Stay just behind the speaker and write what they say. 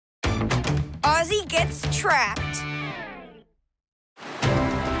Ozzy gets trapped.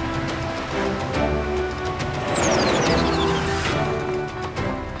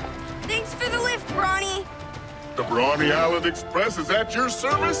 Thanks for the lift, Brawny. The Brawny Island Express is at your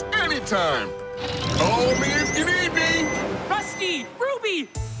service anytime. Call me if you need me. Rusty! Ruby!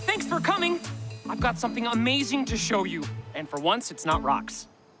 Thanks for coming. I've got something amazing to show you. And for once, it's not rocks.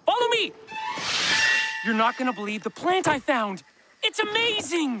 Follow me! You're not gonna believe the plant I found. It's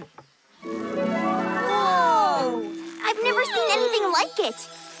amazing! Whoa! I've never seen anything like it.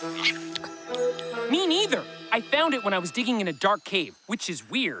 Me neither. I found it when I was digging in a dark cave, which is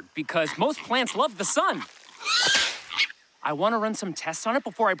weird because most plants love the sun. I want to run some tests on it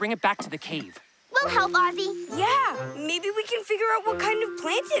before I bring it back to the cave. We'll help, Ozzy. Yeah, maybe we can figure out what kind of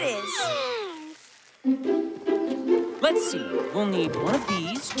plant it is. Let's see. We'll need one of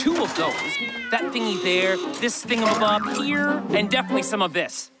these, two of those, that thingy there, this thingamabob here, and definitely some of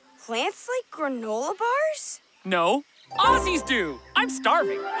this. Plants like granola bars? No, Ozzy's do. I'm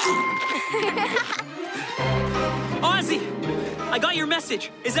starving. Ozzy, I got your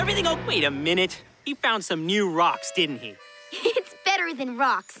message. Is everything okay? Wait a minute. He found some new rocks, didn't he? It's better than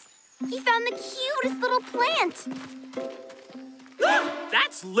rocks. He found the cutest little plant.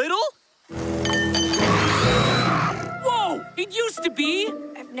 That's little? Whoa, it used to be.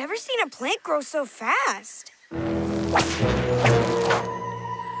 I've never seen a plant grow so fast.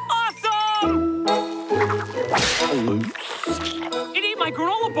 Awesome! It ate my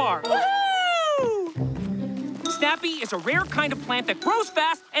granola bar. Woohoo! Snappy is a rare kind of plant that grows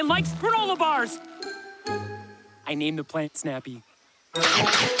fast and likes granola bars. I named the plant Snappy. I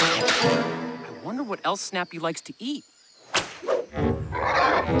wonder what else Snappy likes to eat.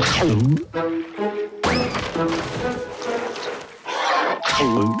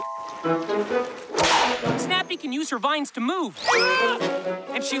 Snappy can use her vines to move.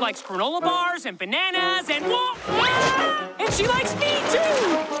 And she likes granola bars and bananas and whoa! And she likes me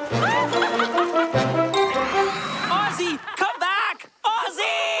too! Ozzy, come back!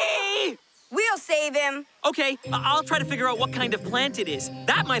 Ozzy! We'll save him. Okay, I'll try to figure out what kind of plant it is.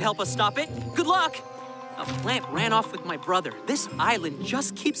 That might help us stop it. Good luck. A plant ran off with my brother. This island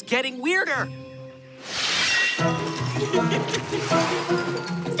just keeps getting weirder.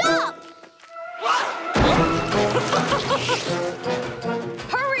 Stop!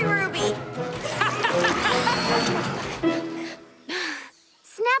 Hurry, Ruby!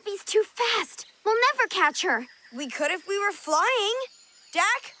 Snappy's too fast. We'll never catch her. We could if we were flying.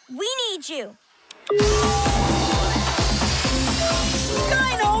 Dak, we need you.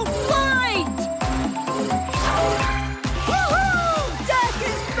 Dino flight! Woohoo! Dak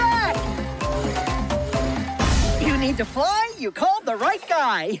is back! You need to fly? You called the right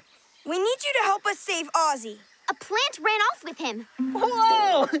guy. We need you to help us save Ozzy. A plant ran off with him.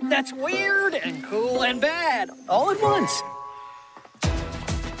 Whoa! That's weird and cool and bad, all at once.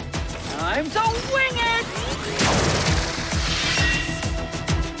 Time to wing it!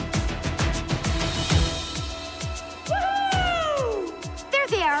 Woohoo! They're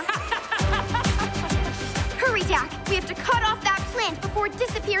there. Hurry, Dak. We have to cut off that plant before it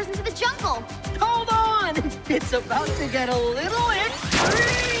disappears into the jungle. Hold on! It's about to get a little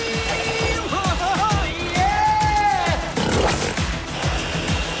extreme! Yeah!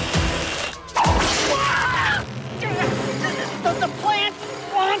 The plant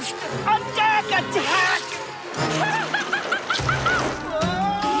launched a Dak attack!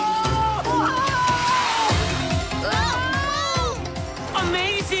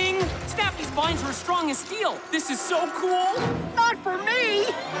 Amazing! Snappy's vines are as strong as steel. This is so cool. Not for me!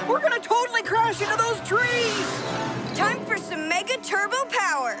 We're gonna totally crash into those trees! Time for some mega turbo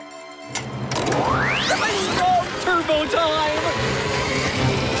power. I love turbo time!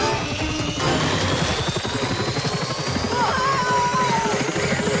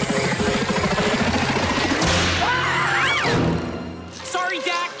 Sorry,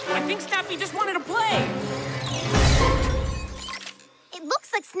 Dak. I think Snappy just wanted to play. It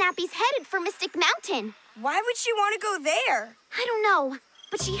looks like Snappy's headed for Mystic Mountain. Why would she want to go there? I don't know,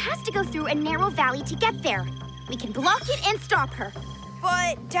 but she has to go through a narrow valley to get there. We can block it and stop her.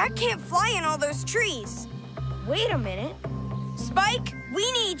 But Dak can't fly in all those trees. Wait a minute. Spike,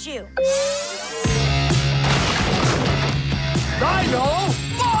 we need you. Dino,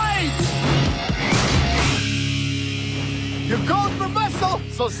 fight! You called for muscle,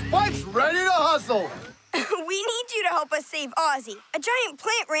 so Spike's ready to hustle. We need you to help us save Ozzy. A giant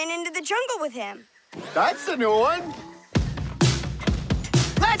plant ran into the jungle with him. That's a new one.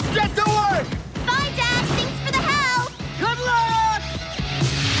 Let's get to work! Bye, Dak. Thanks for the help. Good luck!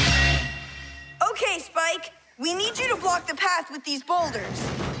 Okay, Spike. We need you to block the path with these boulders.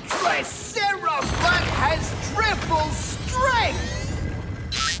 My Cerebut has triple strength!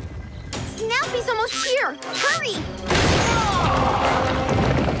 Snappy's almost here. Hurry!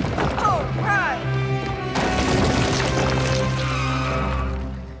 All right.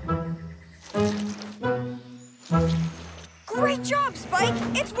 Great job, Spike.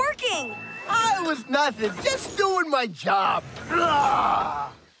 It's working. I was nothing, just doing my job.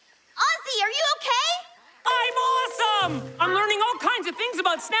 Ugh. Ozzy, are you okay? I'm awesome! I'm learning all kinds of things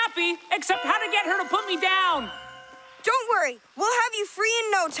about Snappy, except how to get her to put me down. Don't worry. We'll have you free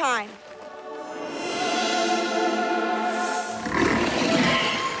in no time.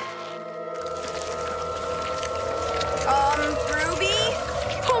 Ruby?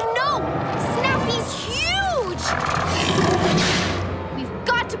 Oh no! Snappy's huge! We've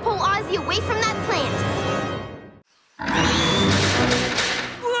got to pull Ozzy away from that plant.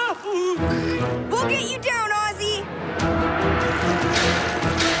 We'll get you down, Ozzy.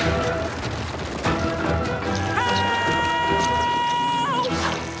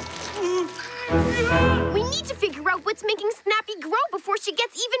 We need to figure out what's making Snappy grow before she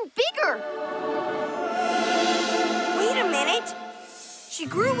gets even bigger. Wait a minute. She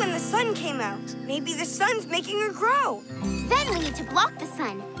grew when the sun came out. Maybe the sun's making her grow. Then we need to block the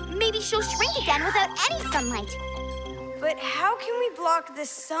sun. Maybe she'll shrink again without any sunlight. But how can we block the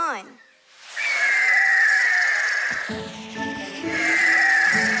sun?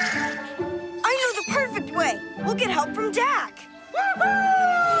 I know the perfect way. We'll get help from Dak.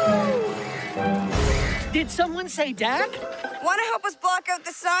 Did someone say Dak? Want to help us block out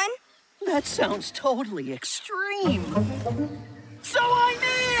the sun? That sounds totally extreme. So I'm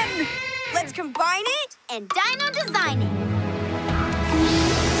in! Let's combine it. And Dino design it.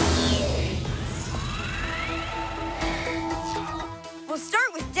 We'll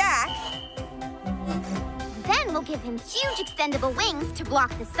start with Dak. Then we'll give him huge extendable wings to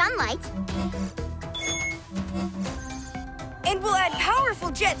block the sunlight. And we'll add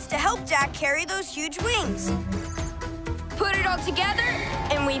powerful jets to help Dak carry those huge wings. Put it all together,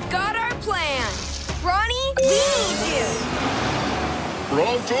 and we've got our plan. Ronnie, we need you.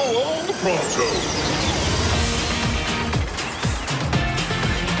 Pronto on the pronto.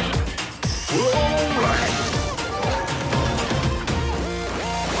 All right.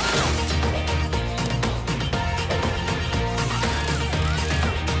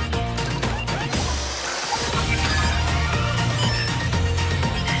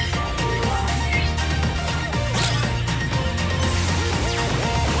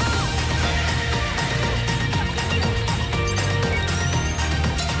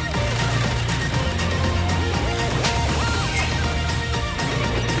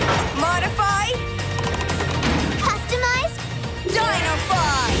 Modify. Customize.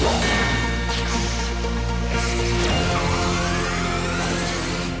 Dinofy.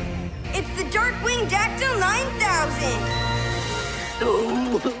 It's the Darkwing Dactyl 9000.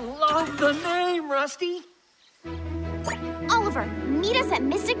 Oh, love the name, Rusty. Oliver, meet us at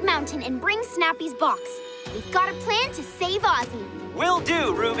Mystic Mountain and bring Snappy's box. We've got a plan to save Ozzy. Will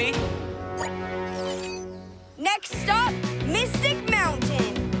do, Ruby. Next stop, Mystic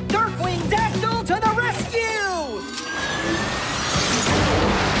Mountain. Darkwing Dactyl to the rescue!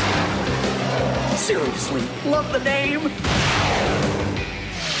 Seriously, love the name.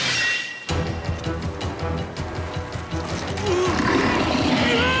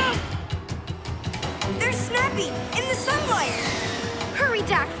 There's Snappy in the sunlight. Hurry,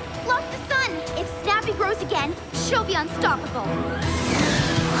 Dak. Block the sun. If Snappy grows again, she'll be unstoppable.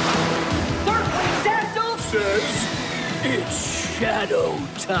 Darkwing Dactyl says it's shadow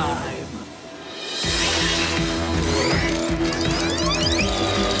time.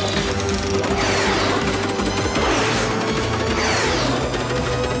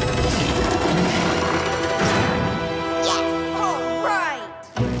 Yes! All right.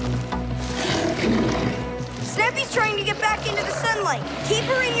 Snappy's trying to get back into the sunlight. Keep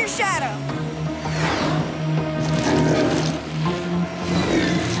her in your shadow.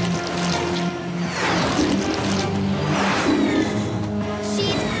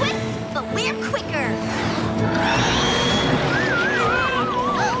 She's quick, but we're quicker.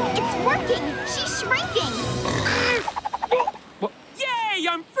 It's working. She's shrinking. Yay,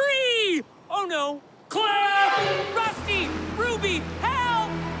 I'm free! Oh no! Clef! Rusty! Ruby! Help!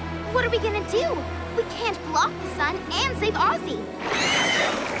 What are we gonna do? We can't block the sun and save Ozzy.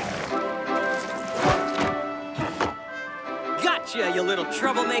 Gotcha, you little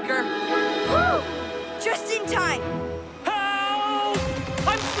troublemaker. Woo! Just in time. Help!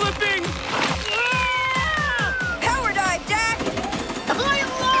 I'm slipping! Ah! Power dive, Dak. I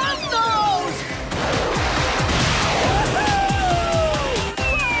love those!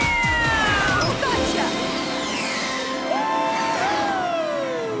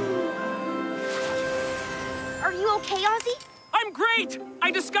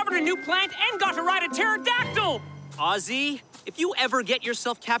 plant and got to ride a pterodactyl! Ozzy, if you ever get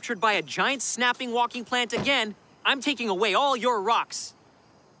yourself captured by a giant snapping walking plant again, I'm taking away all your rocks.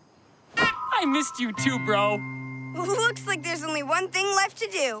 I missed you too, bro. Looks like there's only one thing left to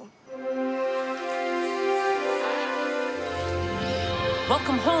do.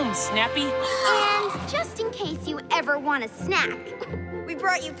 Welcome home, Snappy. And just in case you ever want a snack. We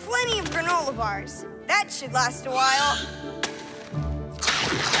brought you plenty of granola bars. That should last a while.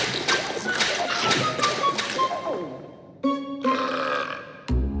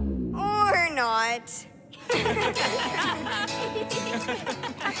 Or not.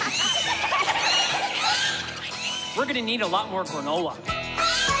 We're gonna need a lot more granola.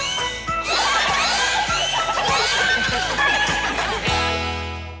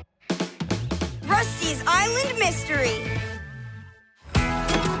 Rusty's Island Mystery.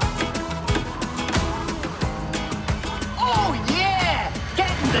 Oh, yeah!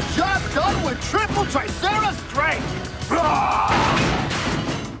 Getting the job done with triple Tricera strength!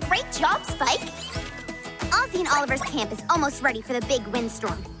 Great job, Spike. Ozzy and Oliver's camp is almost ready for the big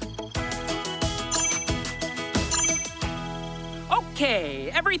windstorm. Okay,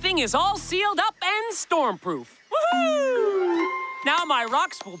 everything is all sealed up and stormproof. Woohoo! Now my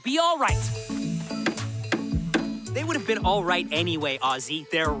rocks will be all right. They would have been all right anyway, Ozzy.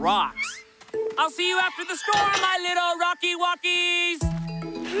 They're rocks. I'll see you after the storm, my little rocky walkies.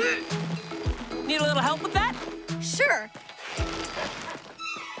 Need a little help with that? Sure.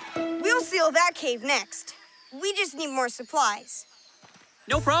 We'll seal that cave next. We just need more supplies.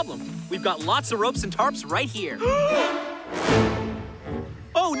 No problem. We've got lots of ropes and tarps right here.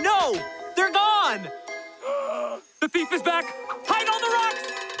 Oh, no! They're gone! The thief is back! Hide all the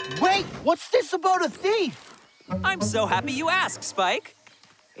rocks! Wait, what's this about a thief? I'm so happy you asked, Spike.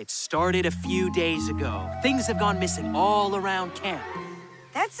 It started a few days ago. Things have gone missing all around camp.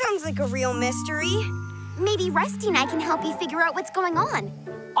 That sounds like a real mystery. Maybe Rusty and I can help you figure out what's going on.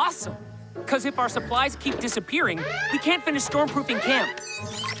 Awesome. Because if our supplies keep disappearing, we can't finish stormproofing camp.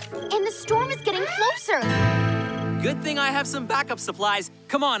 And the storm is getting closer. Good thing I have some backup supplies.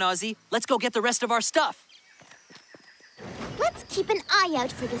 Come on, Ozzy. Let's go get the rest of our stuff. Let's keep an eye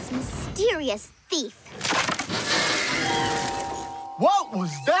out for this mysterious thief. What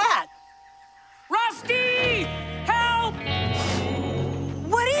was that? Rusty! Help!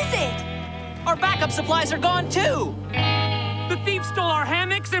 What is it? Our backup supplies are gone, too. The thief stole our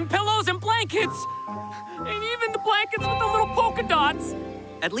hammocks and pillows and blankets. And even the blankets with the little polka dots.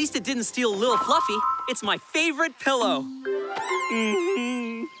 At least it didn't steal Lil Fluffy. It's my favorite pillow.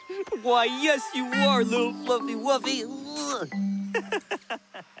 Why, yes, you are, Lil Fluffy Wuffy.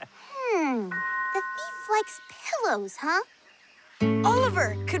 The thief likes pillows, huh?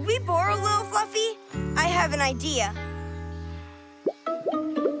 Oliver, could we borrow Lil Fluffy? I have an idea.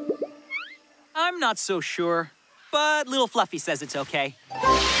 I'm not so sure, but Lil Fluffy says it's okay.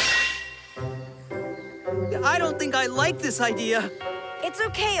 I don't think I like this idea. It's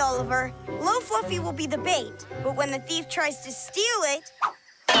okay, Oliver. Lil Fluffy will be the bait, but when the thief tries to steal it,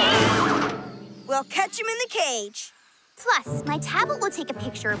 we'll catch him in the cage. Plus, my tablet will take a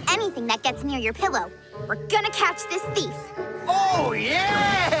picture of anything that gets near your pillow. We're gonna catch this thief. Oh,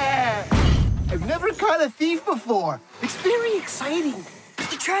 yeah! I've never caught a thief before. It's very exciting.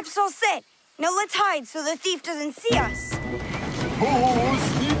 The trap's all set. Now let's hide so the thief doesn't see us. Oh,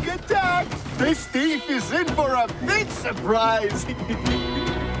 sneak attack! This thief is in for a big surprise! It's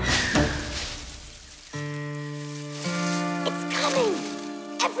coming!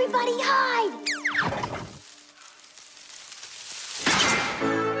 Everybody hide!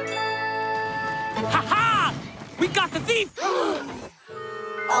 Ha-ha! We got the thief!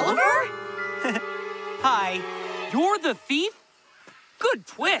 Oliver? Hi. You're the thief? Good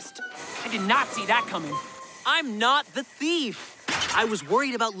twist. I did not see that coming. I'm not the thief. I was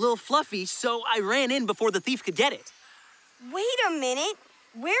worried about Lil Fluffy, so I ran in before the thief could get it. Wait a minute.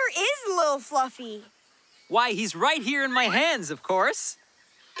 Where is Lil Fluffy? Why, he's right here in my hands, of course.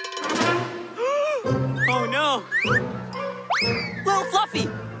 Oh, no. Lil Fluffy,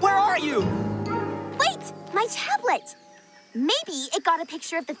 where are you? Wait, my tablet! Maybe it got a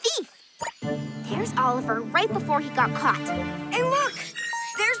picture of the thief. There's Oliver right before he got caught. And look,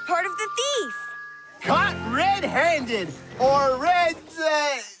 there's part of the thief. Caught red-handed, or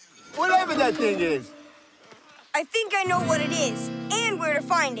whatever that thing is. I think I know what it is, and where to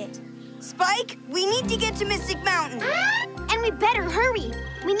find it. Spike, we need to get to Mystic Mountain. And we better hurry.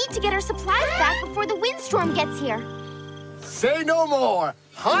 We need to get our supplies back before the windstorm gets here. Say no more.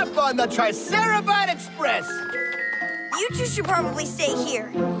 Hop on the Tricerabot Express. You two should probably stay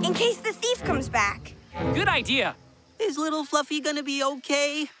here, in case the thief comes back. Good idea. Is Little Fluffy gonna be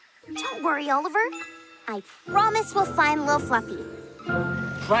okay? Don't worry, Oliver. I promise we'll find Lil Fluffy.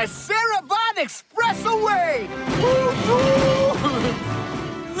 Tricerabot Express away!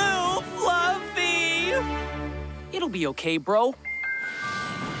 Lil Fluffy! It'll be okay, bro.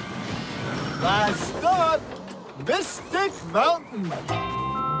 Last stop, Mystic Mountain.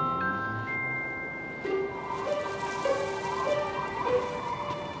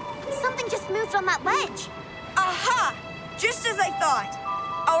 Something just moved on that ledge. Aha! Just as I thought.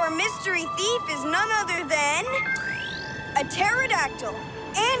 Our mystery thief is none other than a pterodactyl.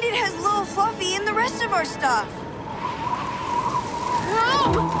 And it has Lil Fluffy and the rest of our stuff.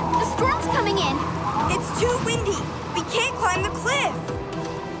 Whoa! The storm's coming in. It's too windy. We can't climb the cliff.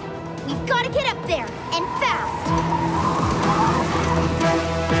 We've got to get up there, and fast.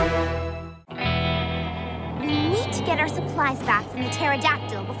 We need to get our supplies back from the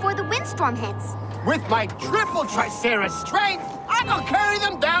pterodactyl before the windstorm hits. With my triple Triceratops strength, I can carry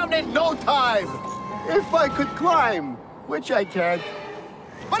them down in no time. If I could climb, which I can't.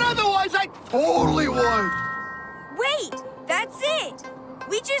 But otherwise, I totally would. Wait, that's it.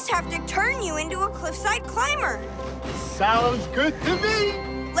 We just have to turn you into a cliffside climber. Sounds good to me.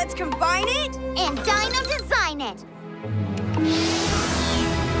 Let's combine it. And Dino design it.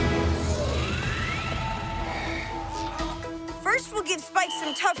 First, we'll give Spike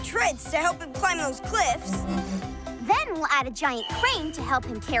some tough treads to help him climb those cliffs. Then we'll add a giant crane to help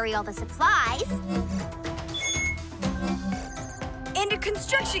him carry all the supplies. And a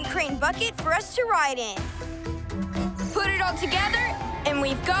construction crane bucket for us to ride in. Put it all together, and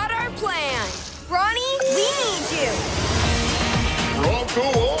we've got our plan. Ronnie, we need you. Bronco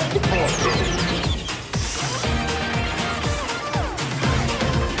on the Bronco.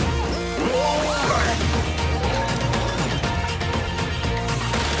 Roll right.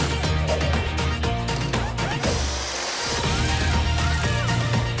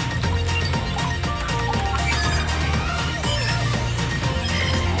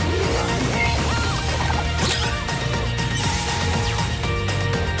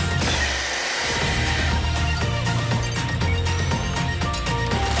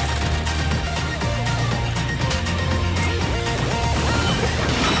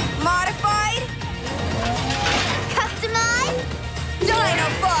 Modified, Customized.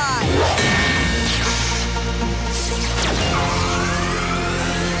 Dino-fied.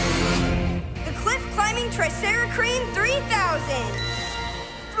 The cliff climbing Triceracrane 3000.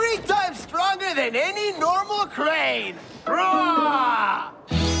 3 times stronger than any normal crane. Roar!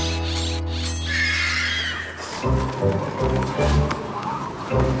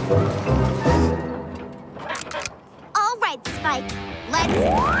 All right, Spike. Let's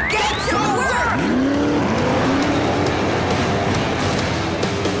Get to work!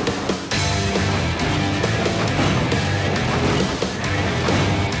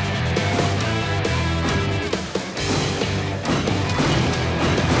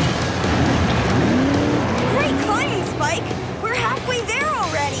 Great climbing, Spike. We're halfway there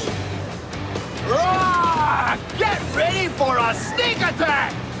already. Roar! Get ready for a sneak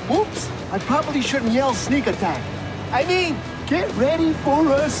attack! Oops, I probably shouldn't yell sneak attack. I mean, get ready for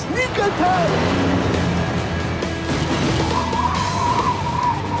a sneak attack!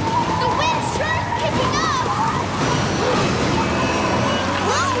 The wind sure is picking up.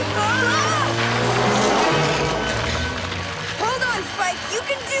 Hold on, Spike. You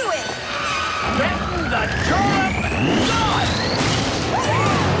can do it. Getting the job done!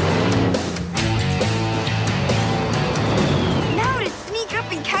 Now to sneak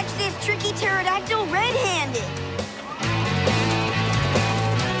up and catch this tricky pterodactyl red-handed.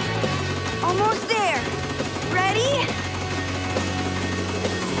 Almost there. Ready?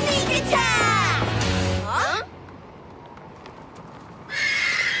 Sneak attack! Huh?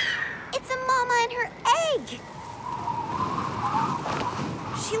 It's a mama and her egg.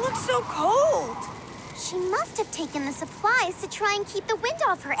 She looks so cold. She must have taken the supplies to try and keep the wind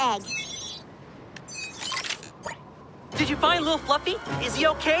off her egg. Did you find Lil Fluffy? Is he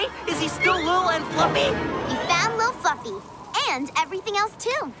okay? Is he still Lil and Fluffy? We found Lil Fluffy. And everything else,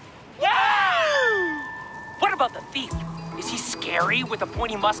 too. Yeah! What about the thief? Is he scary with a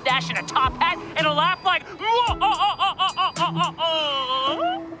pointy mustache and a top hat and a laugh like...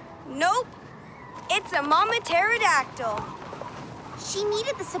 Nope. It's a mama pterodactyl. She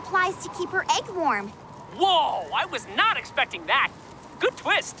needed the supplies to keep her egg warm. Whoa, I was not expecting that. Good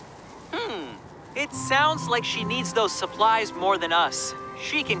twist. It sounds like she needs those supplies more than us.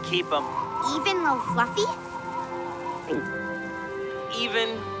 She can keep them. Even Lil Fluffy?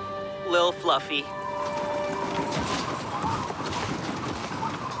 Even Lil Fluffy.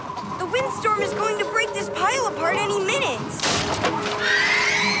 The windstorm is going to break this pile apart any minute.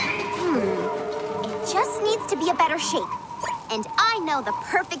 just needs to be a better shape. And I know the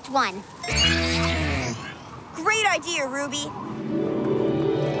perfect one. Great idea, Ruby.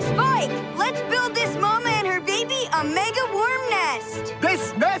 Spike, let's build this mama and her baby a mega worm nest.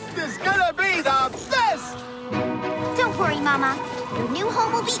 This nest is gonna be the best! Don't worry, Mama. Your new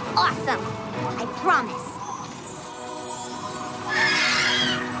home will be awesome. I promise.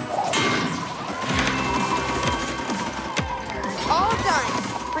 All done.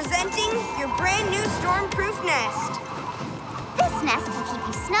 Presenting your brand new storm-proof nest. This nest will keep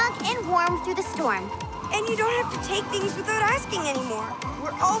you snug and warm through the storm. And you don't have to take things without asking anymore.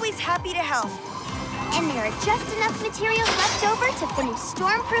 We're always happy to help. And there are just enough materials left over to finish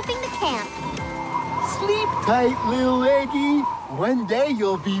storm-proofing the camp. Sleep tight, little Eggy. One day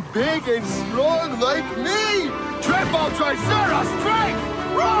you'll be big and strong like me. Triple Triceratops strength!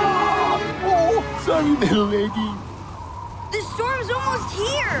 Roar! Oh, sorry, little Eggy. The storm's almost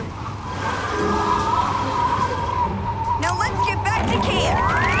here. Now let's get back to camp.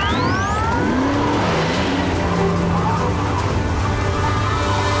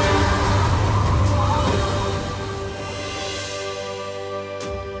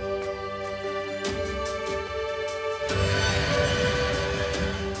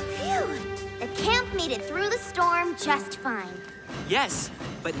 It through the storm just fine. Yes,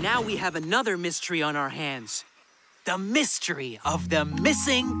 but now we have another mystery on our hands. The mystery of the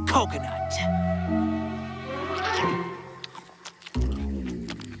missing coconut.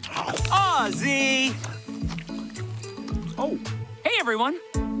 Ozzy! Oh, hey everyone.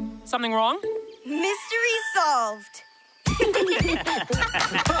 Something wrong? Mystery solved.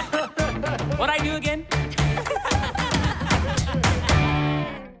 What'd I do again?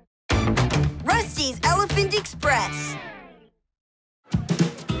 Rusty's Elephant Express.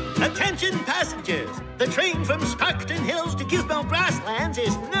 Attention passengers! The train from Sparkton Hills to Gizmo Grasslands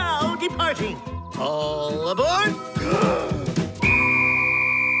is now departing. All aboard!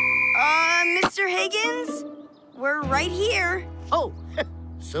 Mr. Higgins? We're right here. Oh,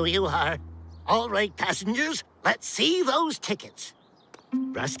 so you are. All right, passengers, let's see those tickets.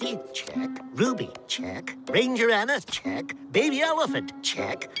 Rusty, check. Ruby, check. Ranger Anna, check. Baby Elephant,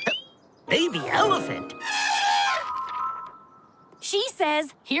 check. Baby Elephant? She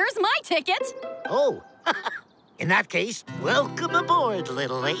says, here's my ticket. Oh, in that case, welcome aboard,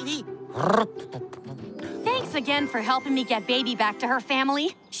 little lady. Thanks again for helping me get Baby back to her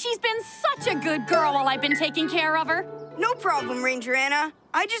family. She's been such a good girl while I've been taking care of her. No problem, Ranger Anna.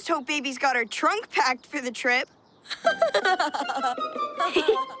 I just hope Baby's got her trunk packed for the trip.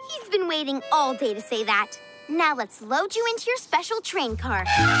 He's been waiting all day to say that. Now let's load you into your special train car.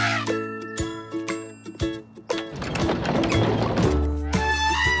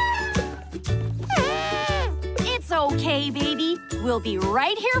 It's okay, Baby. We'll be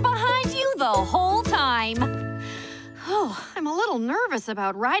right here behind you the whole time. Oh, I'm a little nervous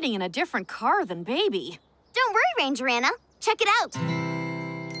about riding in a different car than Baby. Don't worry, Ranger Anna. Check it out.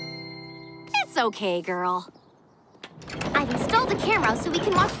 It's okay, girl. I've installed a camera so we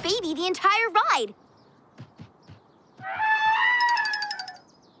can watch Baby the entire ride.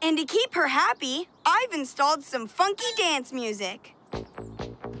 And to keep her happy, I've installed some funky dance music.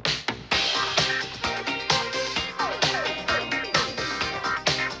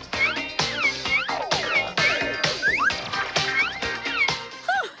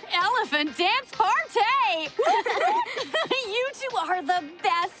 Elephant dance party! You two are the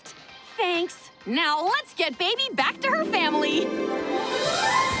best. Thanks. Now let's get Baby back to her family.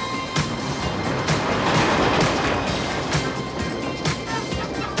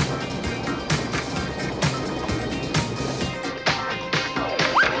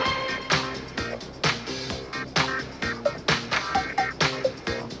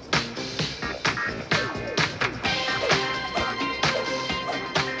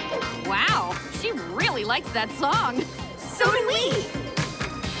 Wow, she really likes that song. So do we.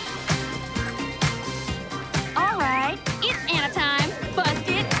 All right, it's Anna time. Bust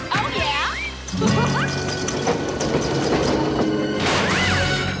it. Oh, yeah.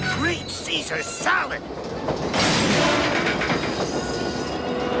 Great Caesar salad!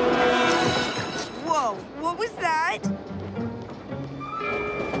 Whoa, what was that?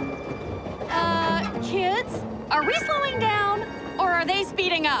 Kids, are we slowing down or are they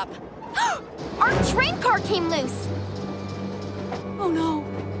speeding up? Our train car came loose. Oh, no.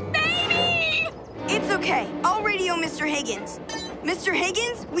 Baby! It's okay. I'll radio Mr. Higgins. Mr.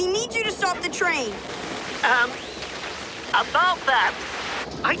 Higgins, we need you to stop the train. About that,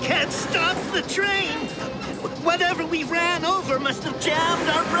 I can't stop the train. Whatever we ran over must have jammed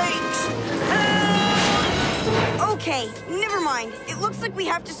our brakes. Help! Okay, never mind. It looks like we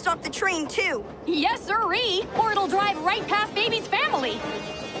have to stop the train, too. Yes, sirree, or it'll drive right past Baby's family.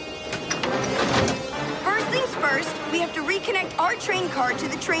 First things first, we have to reconnect our train car to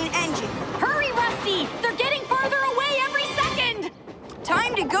the train engine. Hurry, Rusty! They're getting farther away every second!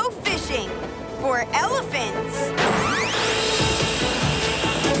 Time to go fishing for elephants.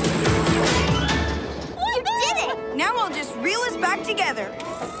 You did it! Now I'll just reel us back together.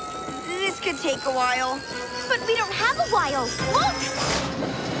 This could take a while. But we don't have a while. Look!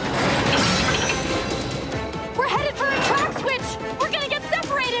 We're headed for a track switch! We're gonna get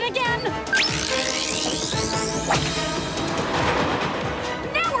separated again!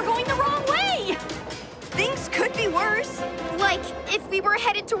 Now we're going the wrong way! Things could be worse. Like if we were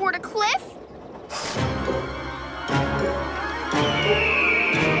headed toward a cliff?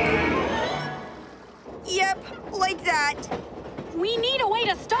 Yep, like that. We need a way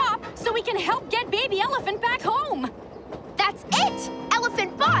to stop so we can help get Baby Elephant back home. That's it!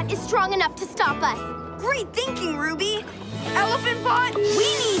 Elephant Bot is strong enough to stop us. Great thinking, Ruby. Elephant Bot, we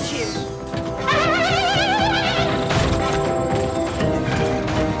need you.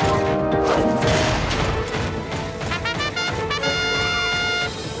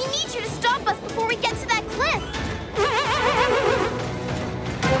 We need you to stop us before we get to that cliff.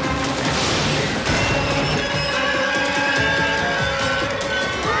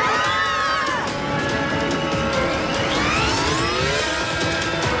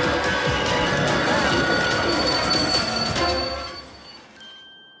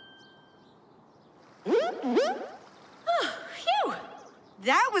 Phew.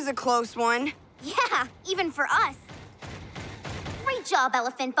 That was a close one. Yeah, even for us. Great job,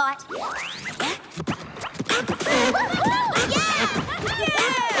 Elephant Bot.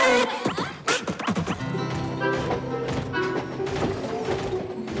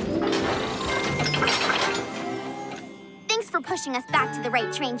 Thanks for pushing us back to the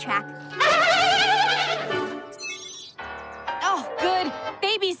right train track. Oh, good.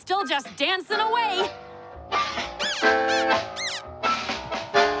 Baby's still just dancing away.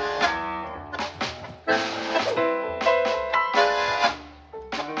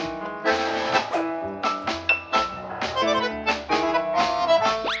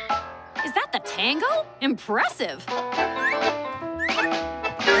 Is that the tango? Impressive.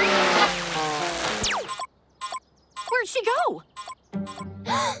 Where'd she go?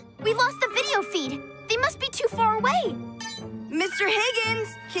 We lost the video feed. They must be too far away. Mr.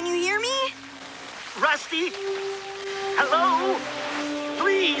 Higgins, can you hear me? Rusty? Hello?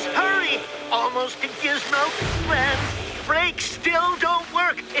 Please, hurry! Almost to Gizmo. When brakes still don't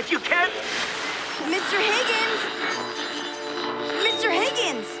work. If you can't... Mr. Higgins! Mr.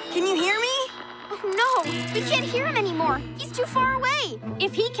 Higgins, can you hear me? Oh, no, we can't hear him anymore. He's too far away.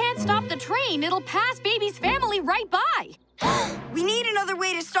 If he can't stop the train, it'll pass Baby's family right by. We need another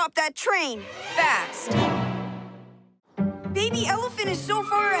way to stop that train. Fast. Baby Elephant is so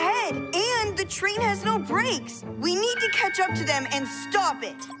far ahead, and the train has no brakes. We need to catch up to them and stop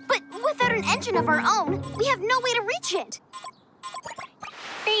it. But without an engine of our own, we have no way to reach it.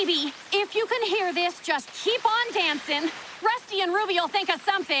 Baby, if you can hear this, just keep on dancing. Rusty and Ruby will think of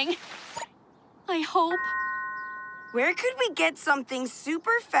something. I hope. Where could we get something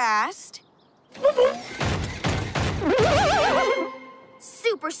super fast?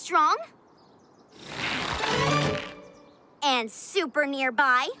 Super strong. And super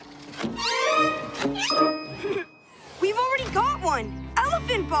nearby. We've already got one.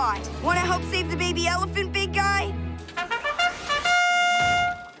 Elephant Bot. Want to help save the baby elephant, big guy?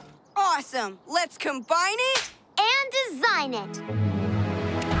 Awesome. Let's combine it. And design it.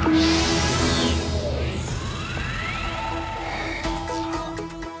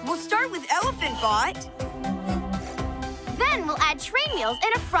 We'll start with Elephant Bot. Then we'll add train wheels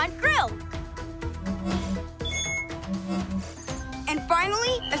and a front grille. And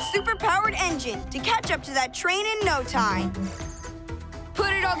finally, a super-powered engine to catch up to that train in no time.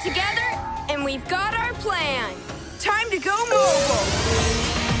 Put it all together, and we've got our plan. Time to go mobile.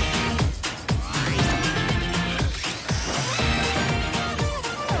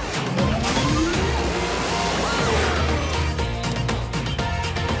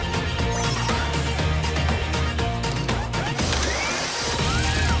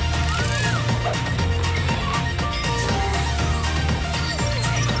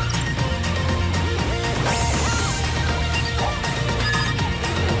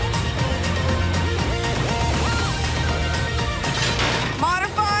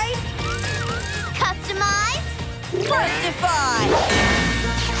 Rustify!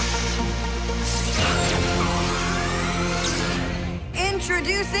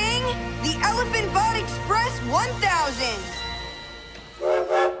 Introducing the Elephant Bot Express. Express 1000.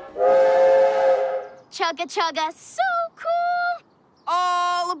 Chugga chugga, so cool!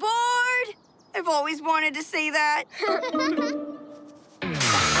 All aboard! I've always wanted to say that.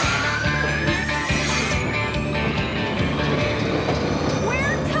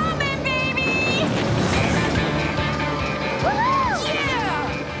 We're coming, baby! Woohoo! Yeah!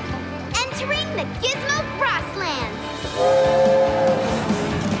 Entering the Gizmo Grasslands.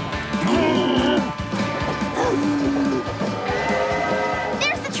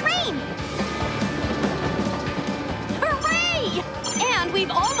 There's the train! Hooray! And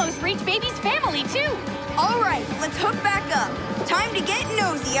we've almost reached Baby's family, too. All right, let's hook back up. Time to get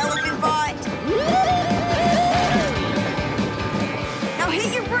nosy, Elephant Bot. Now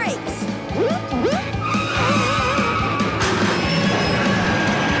hit your brakes.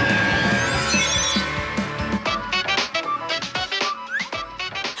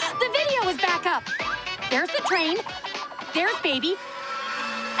 The video is back up. There's the train, there's Baby,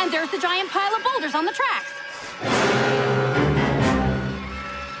 and there's the giant pile of boulders on the tracks.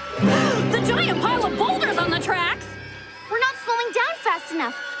 The giant pile of boulders on the tracks? We're not slowing down fast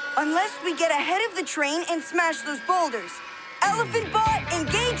enough. Unless we get ahead of the train and smash those boulders. Elephant Bot,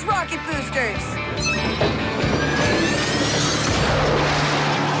 engage rocket boosters.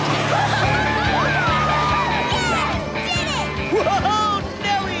 Whoa,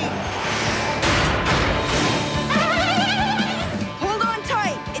 Nelly! Hold on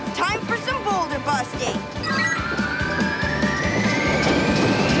tight. It's time for some boulder busting.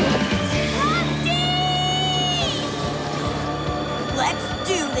 Let's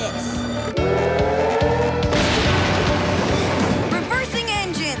do this. Reversing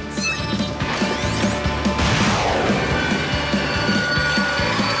engines.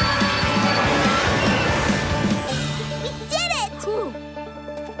 We did it!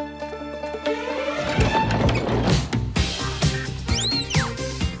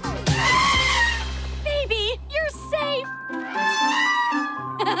 Baby, you're safe!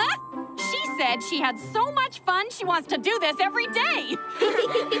 She said she had so much fun, she wants to do this every day.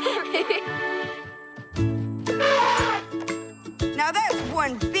 Now that's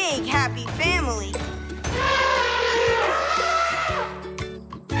one big happy family.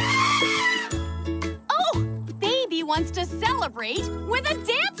 Oh, Baby wants to celebrate with a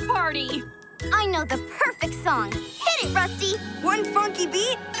dance party. I know the perfect song. Hit it, Rusty! One funky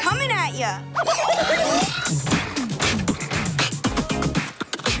beat coming at ya.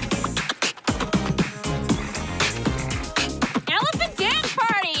 Elephant dance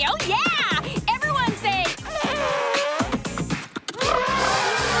party, oh yeah! Everyone say...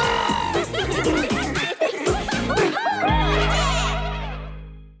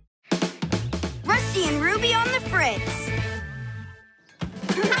 Rusty and Ruby on the fritz.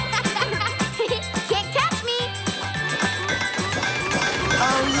 Can't catch me!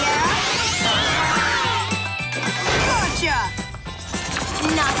 Oh, yeah? Gotcha!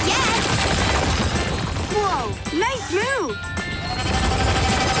 Not yet! Whoa, nice move.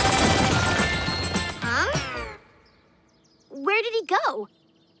 Huh? Where did he go?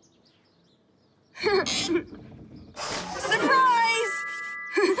 Surprise!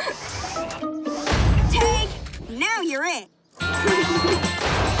 Tag, now you're in.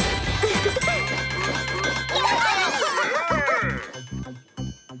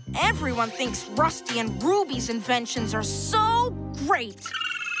 Everyone thinks Rusty and Ruby's inventions are so great.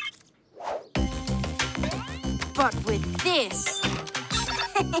 But with this,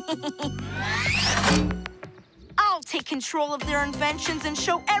 I'll take control of their inventions and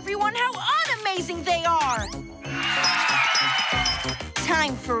show everyone how unamazing they are.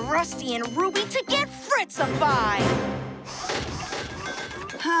 Time for Rusty and Ruby to get Fritzified.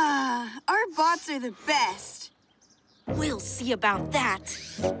 Our bots are the best. We'll see about that.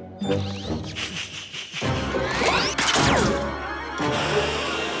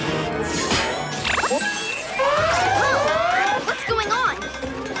 What's going on?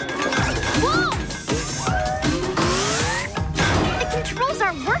 Whoa! The controls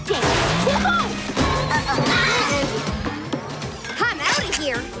aren't working. Whoa! I'm out of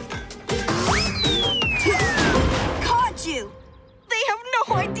here. Caught you. They have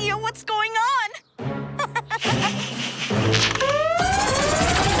no idea what's going on.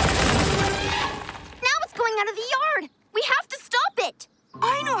 Now it's going out of the yard. We have to stop it.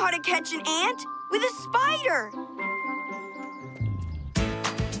 I know how to catch an ant with a spider.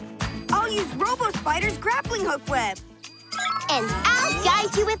 I'll use Robo Spider's grappling hook web. And I'll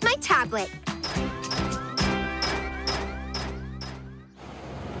guide you with my tablet.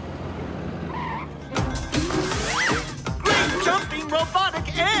 Great jumping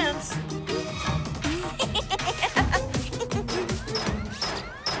robotic ants!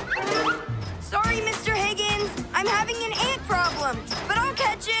 I'm having an ant problem, but I'll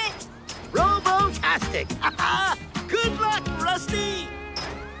catch it. Robo-tastic! Good luck, Rusty!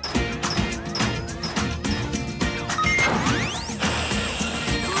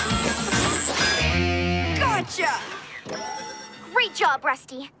 Gotcha! Great job,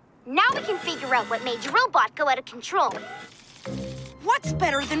 Rusty. Now we can figure out what made your robot go out of control. What's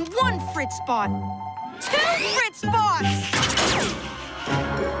better than one Fritz bot? 2 Fritz bots!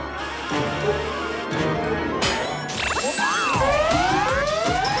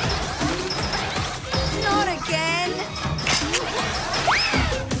 Not again!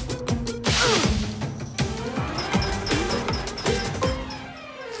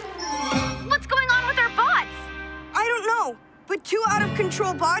 What's going on with our bots? I don't know, but 2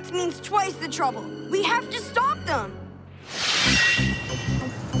 out-of-control bots means twice the trouble. We have to stop them.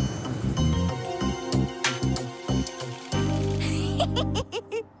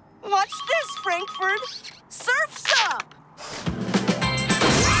 Watch this, Frankfurt. Surf's up!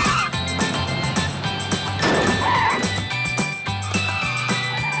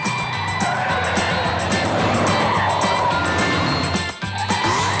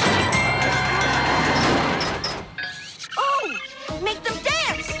 Oh! Make them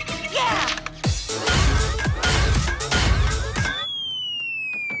dance! Yeah!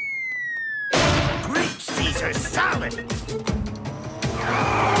 Great Caesar salad!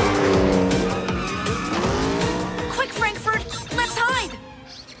 Quick, Frankfurt! Let's hide!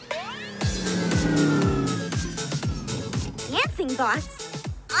 Dancing bots?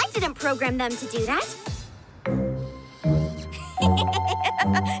 I didn't program them to do that.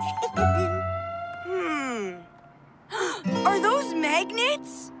 Are those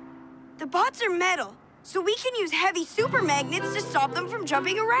magnets? The bots are metal, so we can use heavy super magnets to stop them from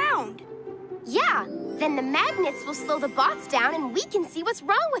jumping around. Yeah, then the magnets will slow the bots down and we can see what's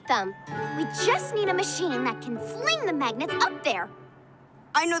wrong with them. We just need a machine that can fling the magnets up there.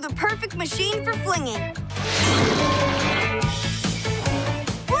 I know the perfect machine for flinging.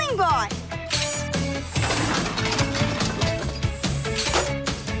 Flingbot!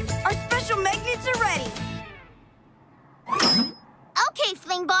 Our special magnets are ready. Okay,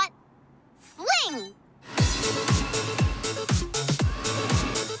 Flingbot. Fling!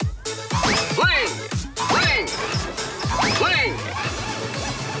 Fling! Fling! Fling!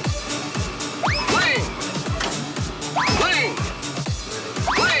 Fling! Fling!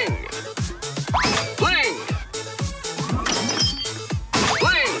 Fling! Fling!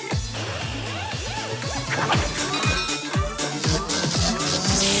 Fling!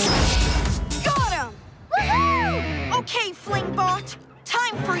 Got him! Woohoo! Okay, Flingbot.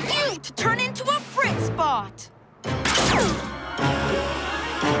 Time for you to turn into a Fritz bot.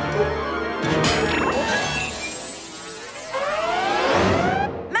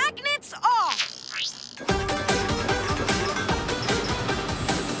 Magnets off!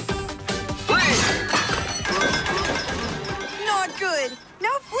 Fling! Not good.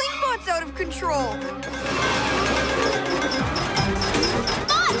 Now Flingbot's out of control.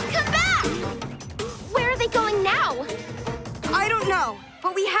 Bots, come back! Where are they going now? I don't know,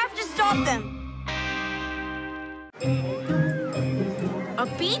 but we have to stop them. A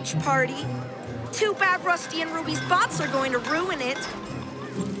beach party? Too bad Rusty and Ruby's bots are going to ruin it.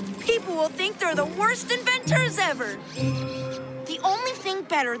 People will think they're the worst inventors ever. The only thing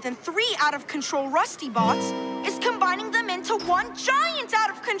better than 3 out-of-control Rusty bots is combining them into one giant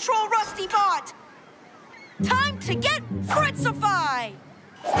out-of-control Rusty bot. Time to get Fritzify!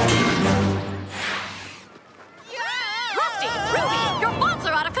 Rusty, Ruby, your bots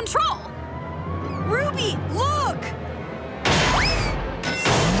are out of control! Ruby, look! Fling!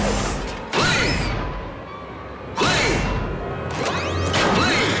 Fling! Fling!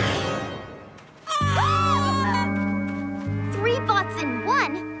 3 bots in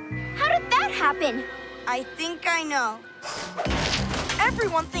 1? How did that happen? I think I know.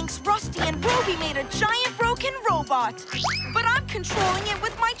 Everyone thinks Rusty and Ruby made a giant broken robot, but I'm controlling it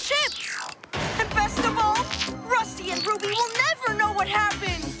with my chips. And best of all, Rusty and Ruby will never know what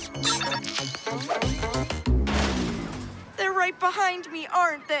happened. They're right behind me,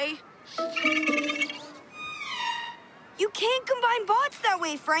 aren't they? You can't combine bots that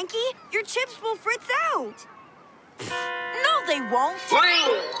way, Frankie. Your chips will fritz out. No, they won't.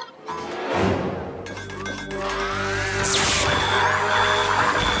 Fling!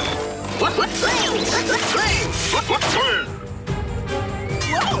 Fling!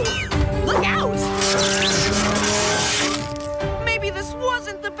 Whoa! Look out! Maybe this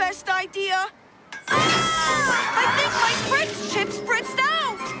wasn't the best idea. I think my Fritz chip spritzed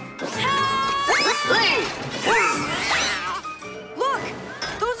out! Help! Look,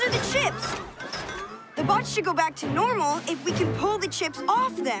 those are the chips. The bots should go back to normal if we can pull the chips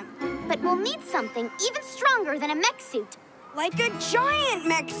off them. But we'll need something even stronger than a mech suit. Like a giant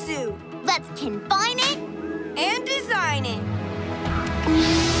mech suit. Let's combine it and design it.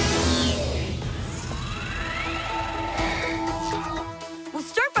 We'll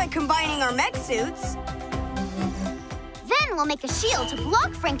start by combining our mech suits. Then we'll make a shield to block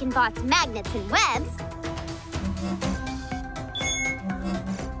Frankenbot's magnets and webs.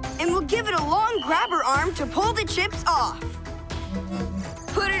 And we'll give it a long grabber arm to pull the chips off.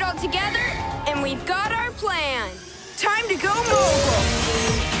 Put it all together, and we've got our plan. Time to go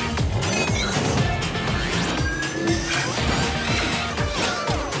mobile.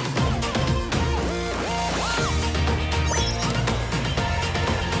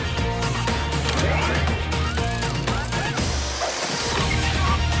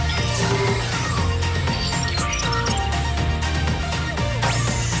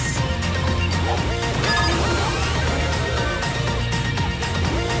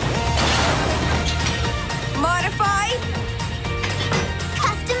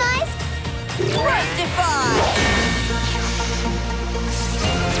 Rustify!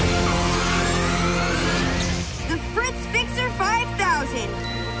 The Fritz Fixer 5000.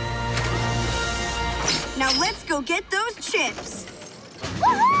 Now let's go get those chips.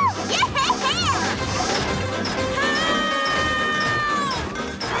 Woohoo! Yeah!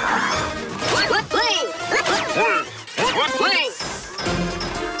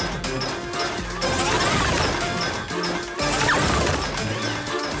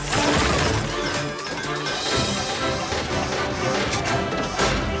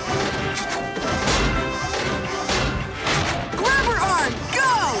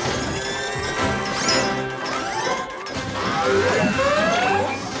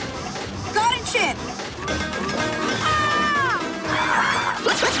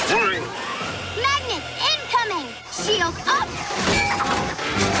 Magnets incoming! Shield up!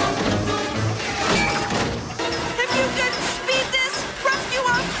 If you could speed this rescue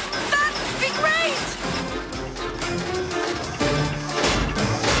up, that'd be great!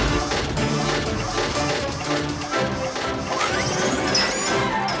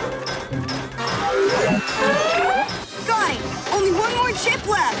 Got it! Only one more chip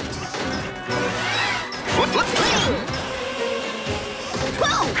left!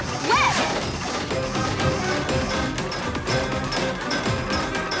 Whoa! Web!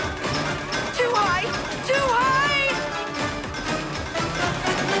 Too high! Too high!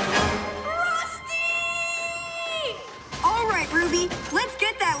 Rusty! All right, Ruby, let's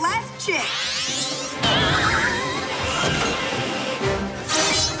get that last chip.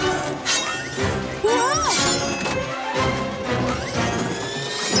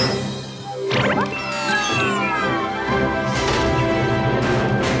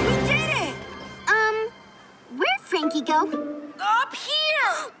 Where'd Frankie go? Up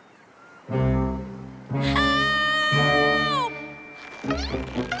here! Help!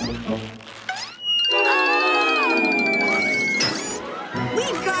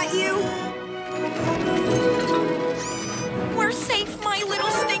 We've got you! We're safe, my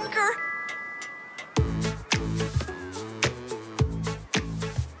little stinker.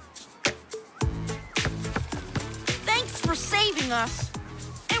 Thanks for saving us.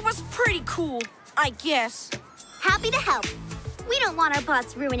 It was pretty cool, I guess. Happy to help. We don't want our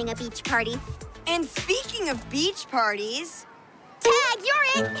bots ruining a beach party. And speaking of beach parties... Tag, you're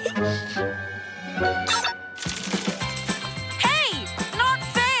it!